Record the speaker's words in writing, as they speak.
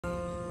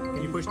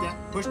Can you push down?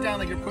 Push down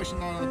like you're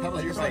pushing on the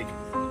pedal. You're like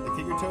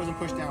take your toes and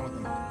push down with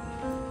them.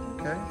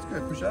 Okay, that's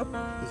good. Push up.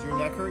 Does your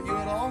neck hurt you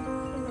at all?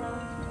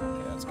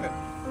 Okay, that's good.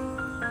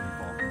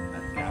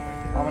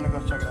 I'm gonna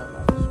go check it out now.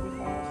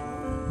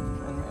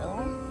 And the other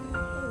one?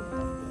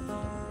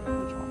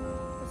 Which one?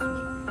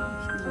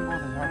 Squeeze them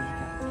both as hard as you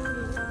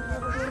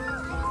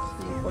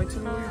can. Point to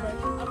me when you're back.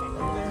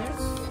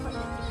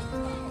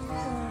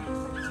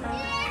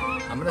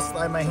 I'm gonna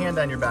slide my hand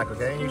on your back,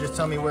 okay? And you just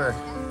tell me where.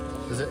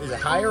 Is it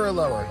higher or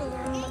lower?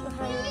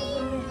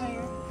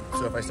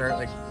 So if I start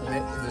like,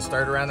 does it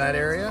start around that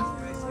area?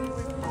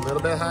 A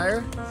little bit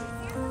higher?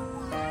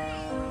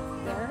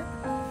 There?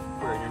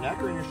 Where, in your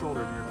neck or in your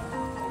shoulder or in your back?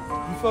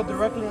 You felt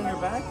directly on your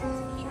back?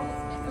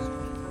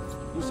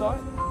 You saw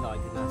it? No, I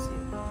did not see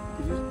it.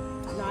 Did you?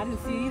 No, I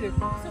didn't see it either.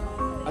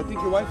 I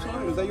think your wife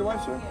saw it. Was that your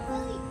wife, sir?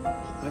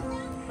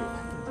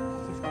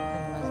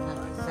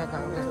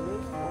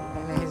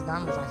 And his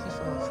gun was like, he's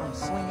from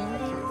swinging.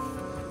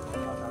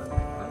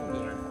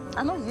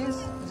 I know he is.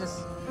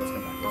 Just.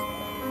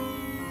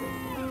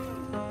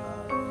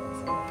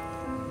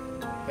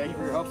 Thank you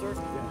for your help, sir.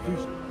 Yeah,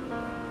 appreciate it.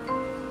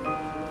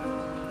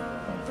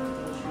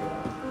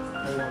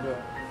 How you want to do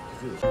it?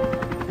 Let's do this.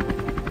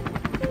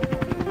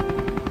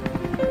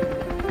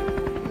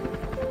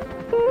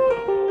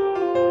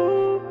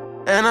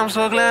 And I'm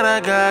so glad I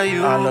got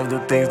you. I love the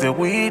things that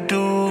we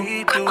do.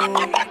 We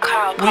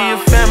a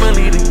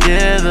family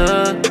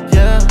together.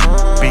 Yeah.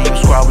 B.E.A.M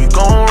squad, we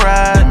gon'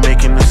 ride,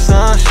 making the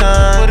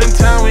sunshine. But in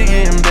time, we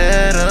getting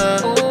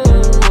better.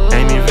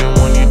 Ain't even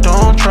when you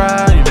don't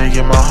try, you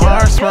making my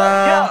heart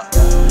smile.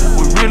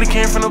 We really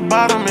came from the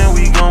bottom and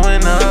we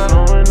going up.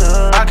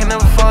 I can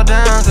never fall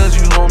down cause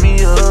you hold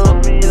me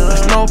up.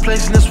 There's no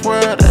place in this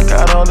world that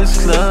got all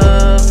this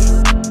love.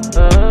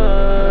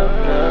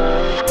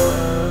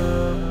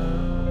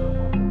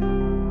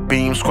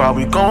 B.E.A.M squad,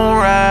 we gon'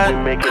 ride.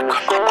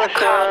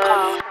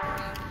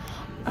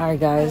 Alright,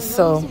 guys,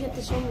 so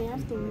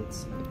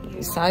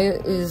Siah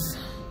is.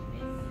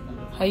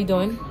 How you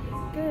doing?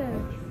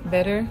 Good.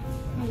 Better?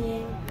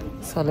 Yeah.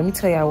 So let me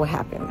tell y'all what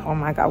happened. Oh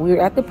my god, we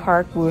were at the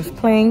park, we was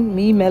playing,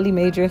 me, Melly,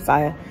 Major, and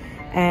Siah,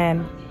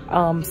 and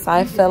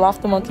Siah fell off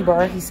the monkey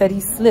bar. He said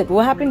he slipped.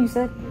 What happened, you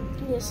said?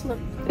 Yeah,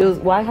 slipped. It was,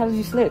 why? How did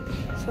you slip?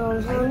 So I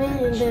was running,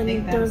 and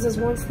then there was this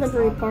one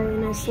slippery part,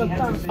 and I slipped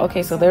off.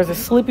 Okay, so there's a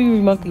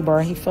slippery monkey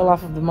bar. He fell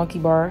off of the monkey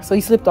bar, so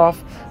he slipped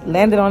off,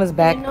 landed on his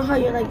back. You know how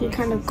you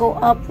kind of go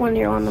up when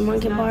you're on the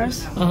monkey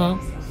bars?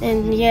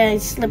 And yeah,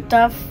 it slipped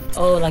off.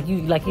 Oh,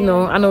 you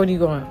know, I know where you're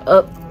going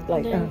up.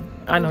 Like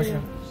I know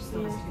you.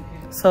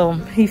 So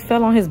he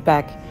fell on his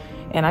back,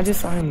 and I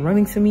just saw him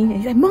running to me, and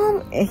he's like,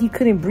 "Mom!" And he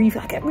couldn't breathe.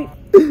 I can't breathe.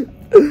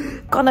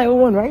 Call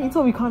 911, right? He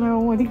told me call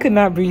 911. He could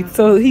not breathe,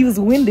 so he was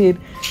winded.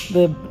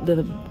 The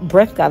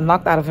breath got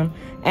knocked out of him,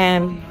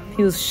 and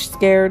he was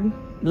scared.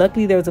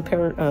 Luckily, there was a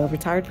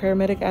retired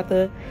paramedic at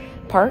the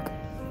park.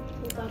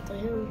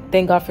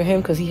 Thank God for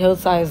him, because he held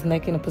Siah's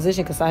neck in a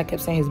position, because Siah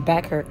kept saying his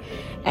back hurt.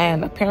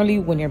 And apparently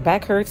when your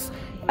back hurts,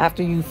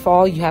 after you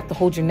fall, you have to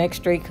hold your neck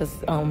straight, because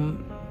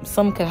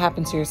something could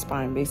happen to your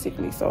spine,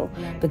 basically. So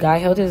the guy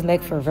held his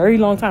neck for a very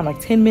long time,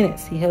 like 10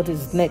 minutes. He held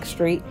his neck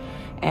straight,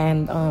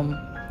 and I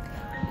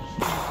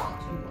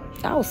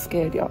was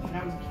scared, y'all.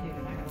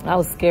 I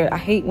was scared. I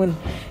hate when,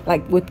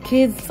 like, with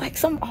kids, like,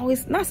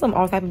 not some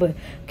always happen, but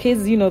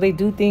kids, you know, they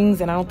do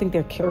things, and I don't think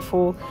they're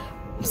careful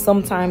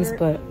sometimes,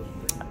 but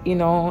you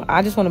know,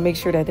 I just want to make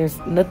sure that there's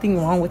nothing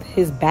wrong with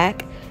his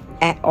back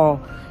at all.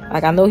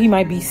 Like, I know he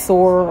might be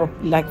sore or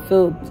like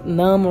feel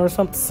numb or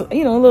something,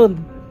 you know, a little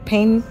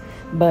pain,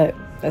 but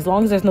as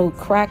long as there's no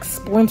cracks,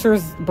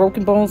 splinters,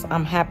 broken bones,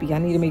 I'm happy. I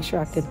need to make sure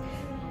I could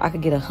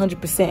get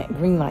 100%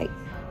 green light,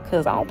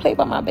 because I don't play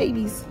by my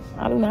babies.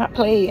 I do not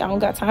play. I don't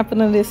got time for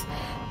none of this.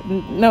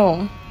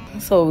 No.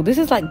 So this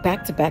is like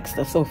back-to-back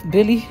stuff. So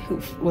Billy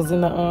was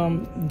in the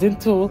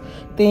dental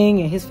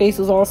thing, and his face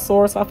was all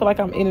sore, so I feel like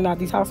I'm in and out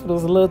these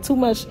hospitals a little too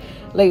much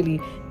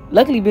lately.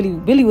 Luckily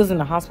Billy was in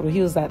the hospital.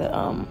 He was at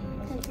a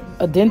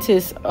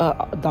dentist,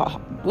 what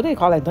do they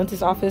call that,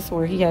 dentist office,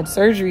 where he had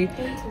surgery.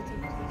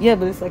 Yeah,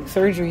 but it's like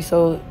surgery,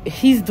 so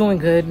he's doing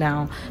good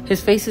now.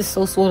 His face is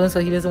so swollen, so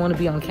he doesn't want to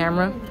be on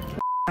camera.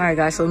 All right,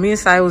 guys, so me and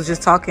Siah was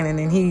just talking, and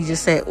then he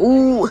just said,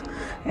 "Ooh,"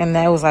 and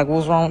that was like,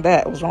 what's wrong with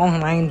that? What's wrong?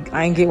 And I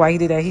ain't get why he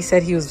did that. He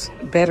said he was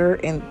better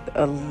in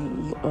a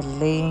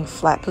laying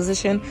flat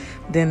position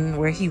than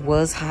where he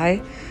was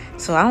high.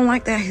 So I don't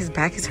like that his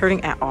back is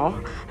hurting at all.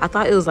 I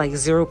thought it was like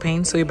zero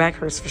pain, so your back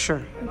hurts for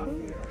sure.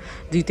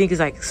 Do you think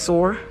it's like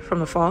sore from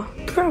the fall?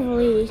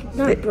 Probably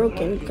not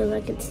broken, because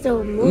I could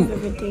still move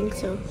everything,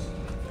 so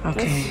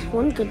okay. That's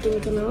one good thing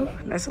to know.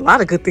 That's a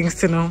lot of good things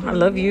to know. I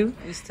love you.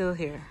 We still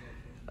here.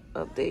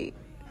 Update.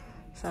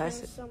 Siah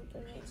said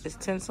it's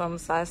 10 something.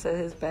 Siah said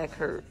his back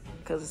hurt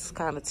because it's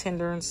kind of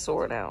tender and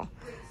sore now,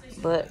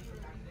 but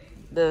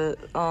the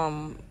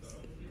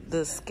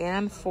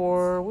scan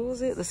for, what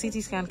was it, the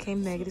CT scan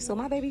came negative, so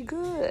my baby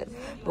good.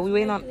 But we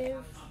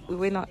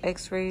waiting on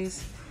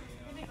x-rays,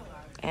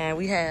 and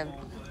we have,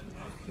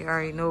 you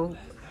already know,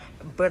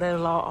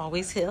 brother-in-law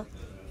always here.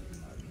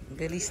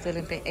 Billy's still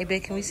in pain. Hey,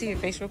 babe, can we see your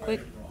face real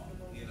quick?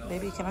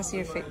 Baby, can I see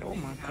your face? Oh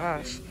my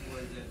gosh.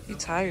 You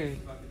tired.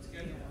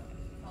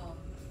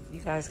 You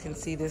guys can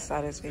see this side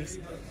of his face.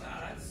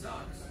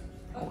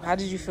 Oh, how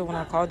did you feel when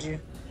I called you?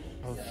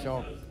 I was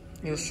shocked.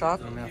 You was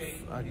shocked? And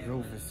I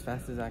drove as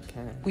fast as I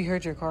can. We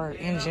heard your car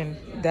engine.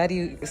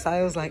 Daddy,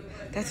 Siah was like,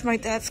 that's my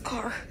dad's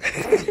car.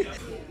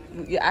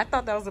 Yeah, I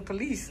thought that was the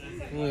police.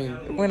 Yeah.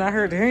 When I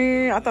heard,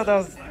 I thought that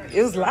was,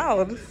 it was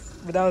loud,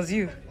 but that was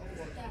you.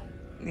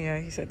 Yeah,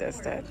 he said that's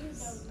dad.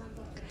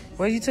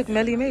 Where you took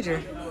Melly and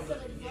Major?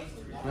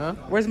 Huh?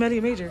 Where's Melly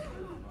and Major?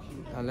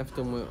 I left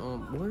them with,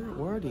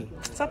 where are they?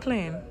 Stop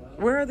playing.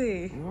 Where are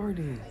they? Where are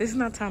they? This is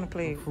not time to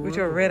play For with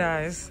real? your red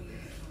eyes.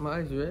 My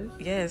eyes red?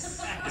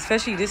 Yes,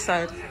 especially this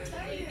side.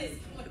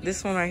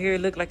 This one right here,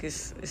 it look like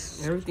it's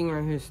Everything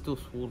right here is still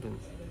swollen.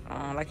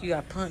 like you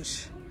got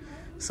punched.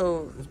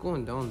 So, It's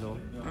going down though.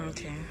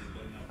 okay,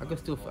 I can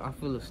still, I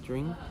feel a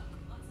string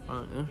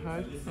on the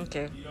inside.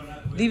 okay.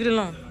 Leave it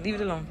alone, leave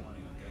it alone.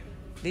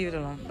 Leave it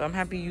alone. But I'm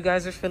happy you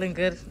guys are feeling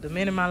good. The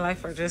men in my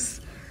life are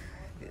just,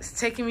 it's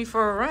taking me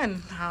for a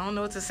run. I don't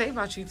know what to say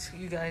about you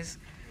guys.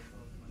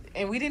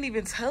 And we didn't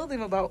even tell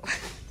them about,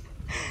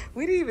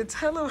 we didn't even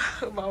tell them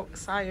about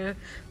Siah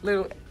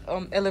little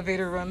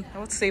elevator run. I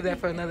want to save that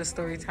for another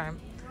story time.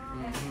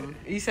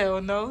 You said, oh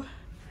no?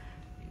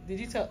 Did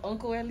you tell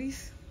Uncle at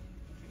least?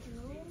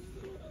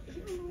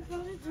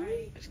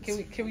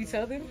 Can we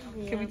tell them?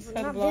 Yeah, Can we tell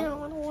not the them.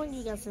 vlog? I don't want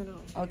you guys to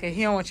know. Okay,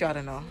 he don't want y'all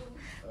to know.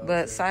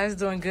 But Siah's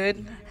doing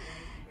good.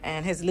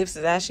 And his lips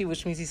is ashy,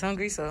 which means he's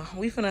hungry. So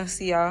we finna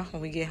see y'all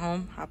when we get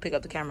home. I'll pick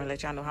up the camera and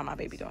let y'all know how my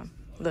baby doing.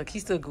 Look,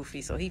 he's still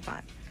goofy, so he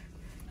fine.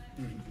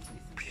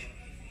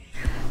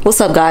 What's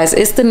up, guys?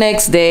 It's the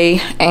next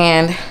day,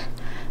 and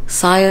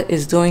Siah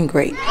is doing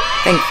great,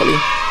 thankfully.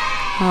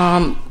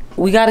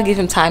 We gotta give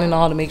him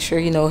Tylenol to make sure,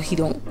 you know,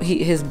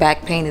 his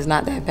back pain is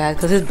not that bad,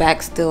 because his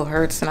back still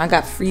hurts, and I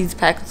got freeze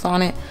packs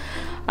on it.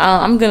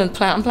 I'm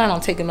planning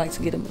on taking him like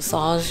to get a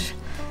massage,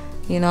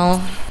 you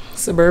know,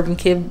 suburban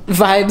kid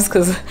vibes,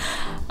 because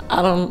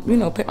I don't, you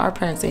know, our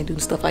parents ain't doing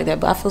stuff like that,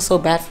 but I feel so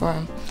bad for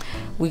him.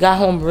 We got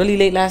home really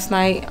late last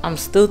night. I'm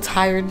still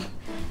tired,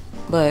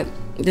 but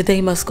the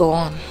day must go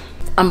on.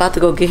 I'm about to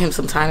go get him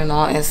some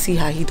Tylenol and see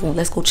how he doing.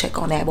 Let's go check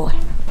on that boy.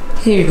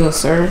 Here you go,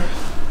 sir.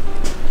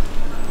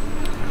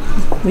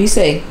 What do you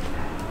say?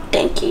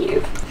 Thank you.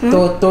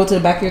 Throw it to the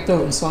back of your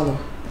throat and swallow.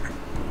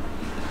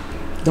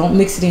 Don't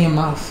mix it in your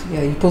mouth.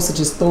 Yeah, you're supposed to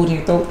just throw it in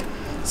your throat,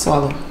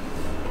 swallow.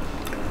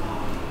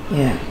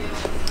 Yeah.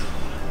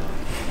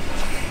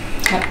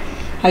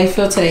 How you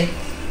feel today?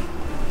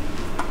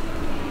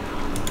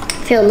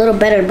 Feel a little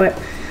better, but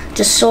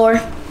just sore.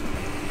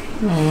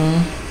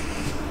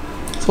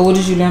 So what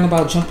did you learn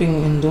about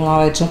jumping and doing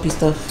all that jumpy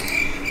stuff?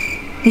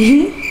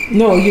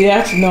 No,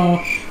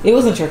 it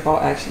wasn't your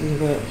fault actually,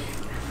 but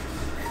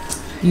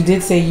you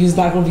did say you was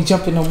not gonna be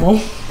jumping no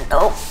more.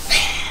 Nope.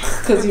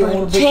 Cause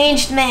you're a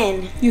changed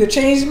man. You a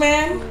changed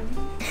man?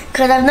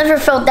 Cause I've never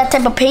felt that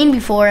type of pain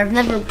before. I've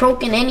never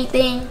broken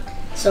anything.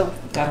 So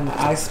got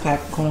my ice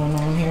pack going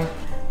on here.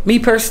 Me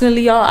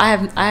personally, y'all, I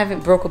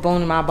haven't broke a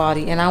bone in my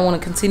body, and I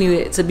want to continue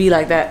it to be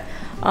like that.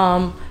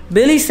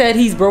 Billy said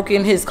he's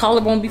broken his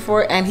collarbone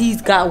before, and he's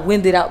got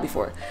winded out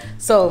before.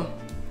 So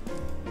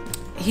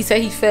he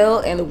said he fell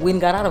and the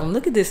wind got out of him.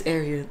 Look at this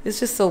area. It's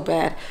just so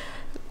bad.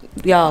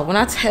 Y'all, when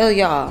I tell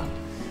y'all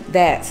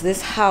that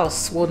this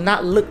house will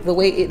not look the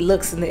way it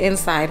looks in the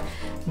inside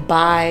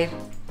by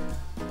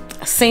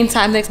same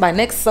time by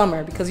next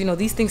summer, because you know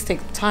these things take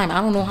time.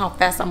 I don't know how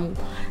fast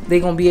they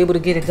gonna be able to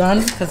get it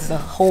done because it's a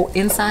whole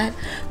inside,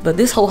 but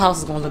this whole house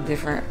is gonna look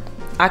different.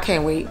 I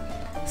can't wait.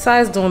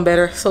 Siah's doing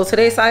better. So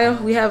today,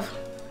 Siah, we have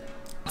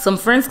some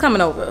friends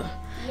coming over.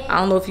 I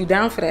don't know if you're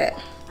down for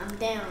that. I'm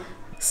down.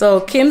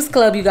 So Kim's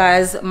Club, you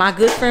guys, my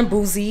good friend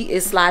Boozy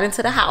is sliding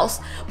to the house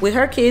with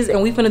her kids,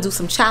 and we're gonna do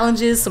some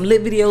challenges, some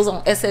lit videos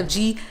on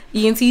SFG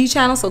ENT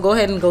channel. So go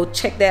ahead and go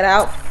check that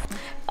out.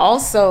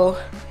 Also,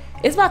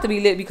 it's about to be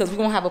lit because we're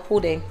gonna have a pool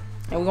day,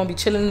 and we're gonna be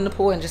chilling in the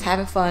pool and just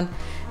having fun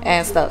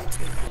and stuff.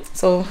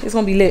 So it's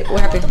gonna be lit.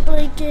 What happened?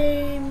 Play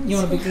games. You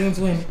want to big games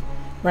win?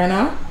 Right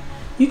now?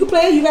 You can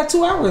play. You got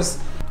 2 hours.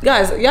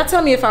 Guys, y'all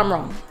tell me if I'm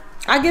wrong.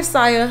 I give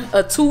Siah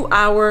a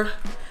 2-hour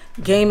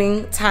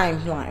gaming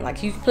timeline.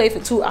 Like, you can play for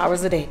 2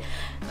 hours a day.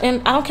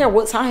 And I don't care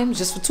what time,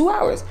 just for 2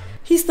 hours.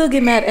 He still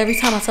get mad every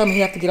time I tell him he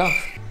have to get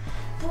off.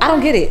 I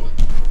don't get it.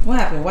 What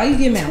happened? Why you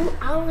get mad? 2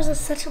 hours is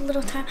such a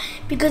little time.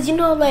 Because you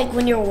know, like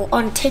when you're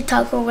on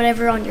TikTok or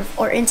whatever or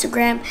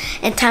Instagram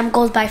and time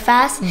goes by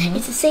fast,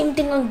 it's the same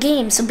thing on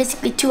games. So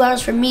basically 2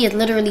 hours for me is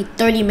literally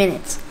 30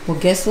 minutes. Well,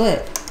 guess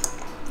what?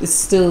 It's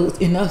still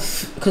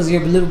enough because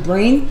your little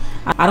brain,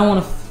 I don't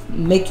want to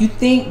make you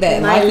think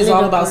that life is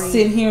all about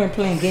sitting here and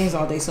playing games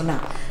all day. So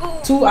now,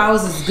 2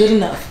 hours is good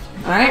enough.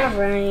 All right?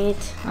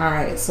 All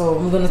right, so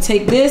I'm going to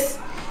take this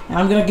and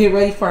I'm going to get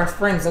ready for our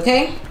friends,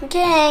 okay?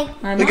 Okay. All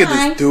right, look at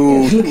this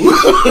dude.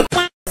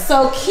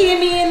 So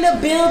Kimmy in the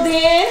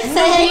building.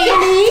 Say hey,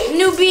 Kimmy.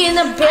 Newbie in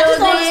the building. I just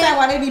don't understand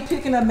why they be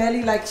picking up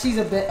Melly like she's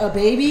a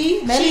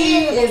baby.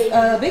 Melly is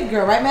a big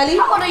girl, right, Melly?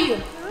 How old are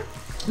you?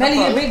 Melly,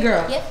 you're a big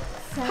girl. Yep.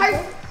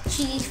 Her,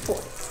 she's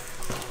 4.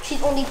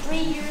 She's only 3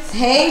 years.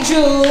 Hey,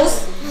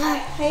 Jules.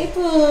 Hey,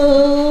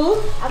 Pooh.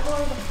 I'm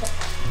going to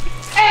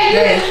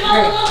Hey,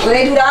 will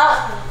they do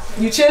that?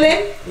 You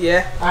chilling?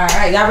 Yeah. All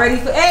right, y'all ready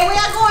for? Hey, where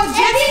y'all going?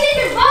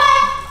 Hey,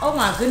 Oh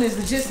my goodness,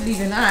 we're just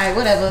leaving. All right,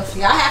 whatever.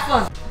 Y'all have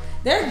fun.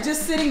 They're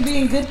just sitting,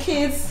 being good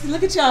kids.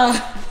 Look at y'all.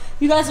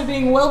 You guys are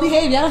being well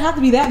behaved. Y'all don't have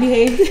to be that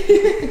behaved.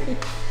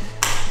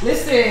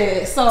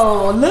 Listen,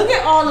 so look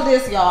at all of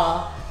this,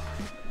 y'all.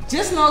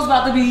 Just know it's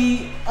about to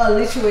be a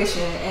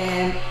lituation,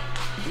 and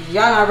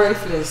y'all not ready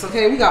for this,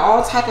 okay? We got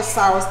all type of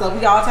sour stuff. We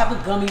got all type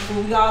of gummy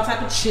food. We got all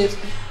type of chips.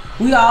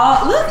 We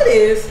all, look at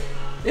this.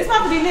 It's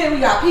about to be lit. We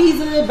got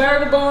pizza,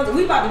 burger buns.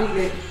 We about to be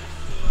lit.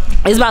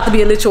 It's about to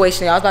be a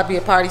lituation, y'all. It's about to be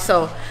a party.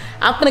 So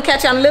I'm gonna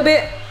catch y'all in a little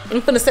bit. I'm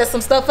gonna set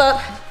some stuff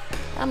up.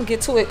 I'm gonna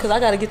get to it because I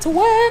gotta get to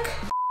work.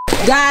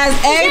 Guys,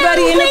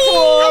 everybody in the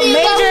pool.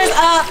 Major's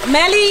up.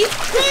 Melly.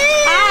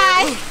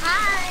 Hi. Hi.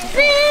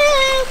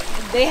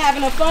 They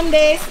having a fun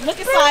day. Look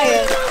at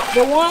Siah.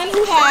 The one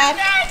who had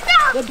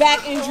the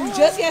back injury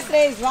just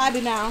yesterday is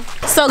vibing now.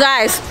 So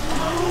guys,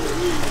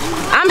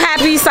 I'm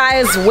happy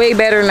Siah's way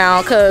better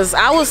now because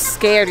I was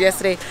scared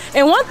yesterday.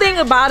 And one thing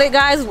about it,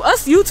 guys,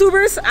 us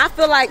YouTubers, I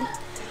feel like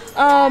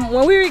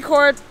when we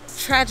record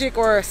tragic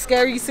or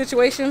scary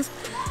situations,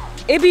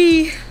 it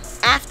be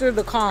after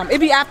the calm.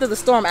 It be after the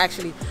storm,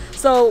 actually.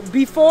 So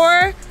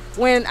before,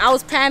 when I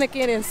was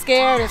panicking and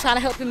scared and trying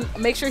to help him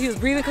make sure he was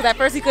breathing, because at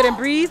first he couldn't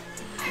breathe.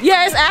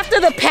 Yes, after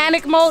the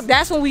panic mode,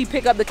 that's when we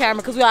pick up the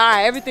camera because we're all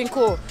right, everything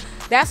cool.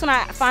 That's when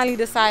I finally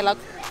decide, like,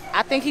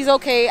 I think he's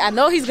okay. I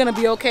know he's gonna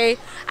be okay.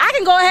 I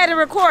can go ahead and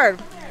record.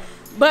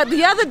 But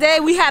the other day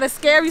we had a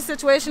scary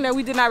situation that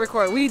we did not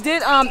record. We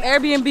did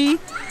Airbnb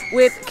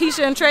with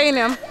Keisha and Trey and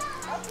them,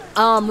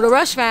 the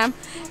Rush fam.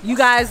 You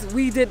guys,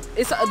 we did,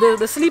 it's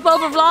the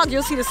sleepover vlog.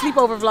 You'll see the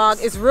sleepover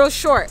vlog. It's real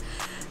short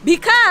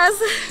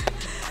because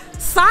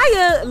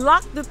Siah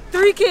locked the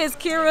 3 kids,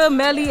 Kira,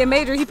 Melly, and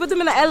Major. He put them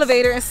in the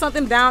elevator and sent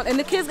them down, and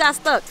the kids got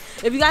stuck.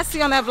 If you guys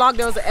see on that vlog,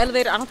 there was an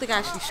elevator. I don't think I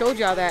actually showed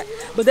y'all that,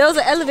 but there was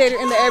an elevator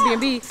in the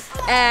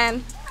Airbnb,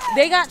 and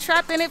they got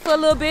trapped in it for a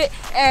little bit.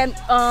 And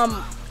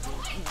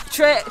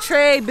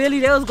Trey, Billy,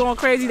 they was going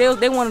crazy.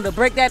 They wanted to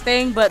break that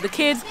thing, but the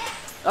kids,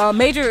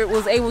 Major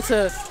was able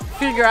to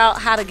figure out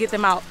how to get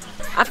them out.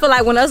 I feel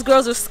like when us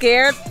girls are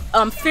scared,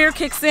 fear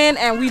kicks in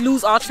and we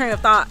lose our train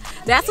of thought.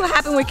 That's what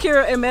happened when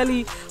Kira and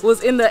Melly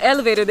was in the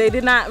elevator. They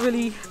did not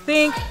really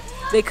think.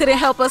 They couldn't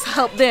help us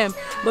help them.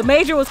 But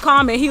Major was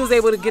calm and he was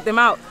able to get them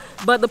out.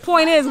 But the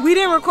point is, we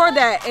didn't record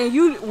that. And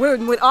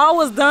when all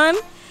was done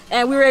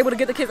and we were able to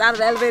get the kids out of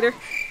the elevator,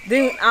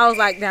 then I was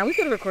like, damn, we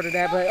could have recorded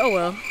that, but oh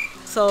well.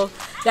 So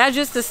that's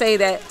just to say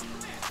that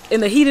in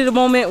the heat of the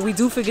moment, we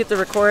do forget to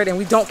record and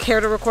we don't care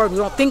to record. We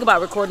don't think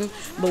about recording.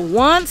 But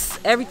once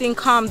everything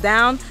calmed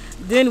down,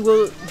 then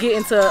we'll get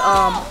into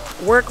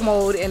work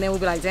mode and then we'll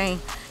be like, dang,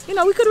 you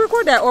know, we could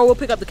record that, or we'll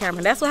pick up the camera.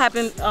 And that's what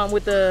happened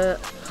with the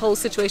whole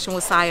situation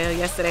with Siah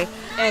yesterday.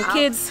 And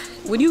kids,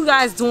 when you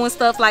guys doing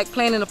stuff like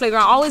playing in the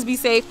playground, always be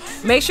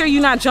safe. Make sure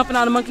you're not jumping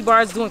on the monkey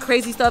bars doing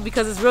crazy stuff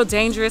because it's real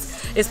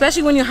dangerous,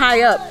 especially when you're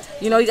high up.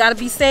 You know, you gotta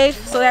be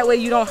safe so that way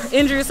you don't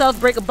injure yourself,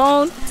 break a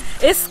bone.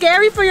 It's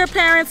scary for your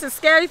parents, it's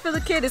scary for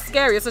the kid, it's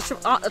scary. It's a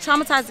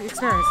traumatizing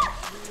experience.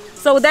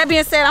 So with that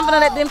being said, I'm gonna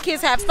let them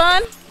kids have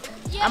fun.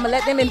 I'm gonna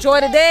let them enjoy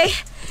the day.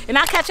 And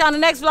I'll catch y'all on the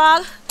next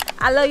vlog.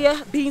 I love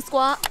you, B.E.A.M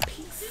Squad.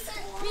 Peace.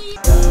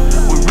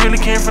 We really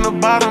came from the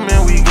bottom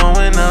and we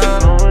going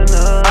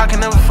up. I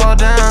can never fall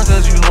down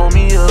cause you hold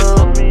me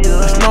up.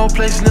 There's no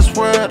place in this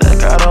world that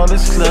got all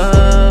this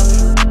love.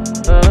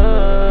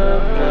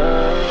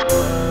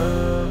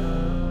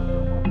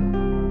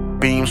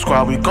 B.E.A.M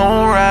Squad, we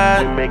gon'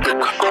 ride.